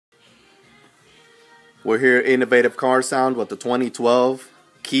We're here at Innovative Car Sound with the 2012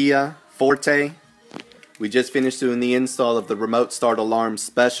 Kia Forte. We just finished doing the install of the remote start alarm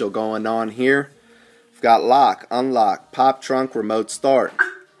special going on here. We've got lock, unlock, pop trunk, remote start,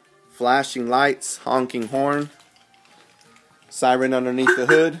 flashing lights, honking horn, siren underneath the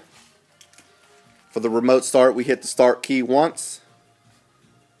hood. For the remote start, we hit the start key once.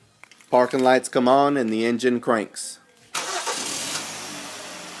 Parking lights come on and the engine cranks.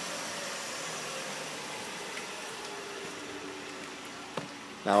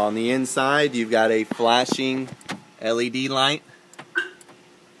 Now on the inside, you've got a flashing LED light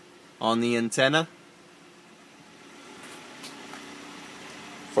on the antenna.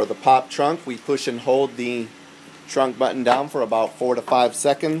 For the pop trunk, we push and hold the trunk button down for about 4 to 5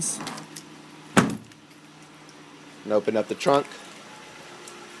 seconds. And open up the trunk.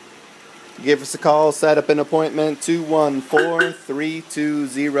 Give us a call, set up an appointment,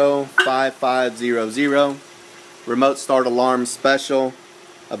 214-320-5500. Remote start alarm special.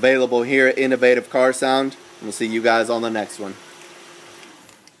 Available here at Innovative Car Sound. We'll see you guys on the next one.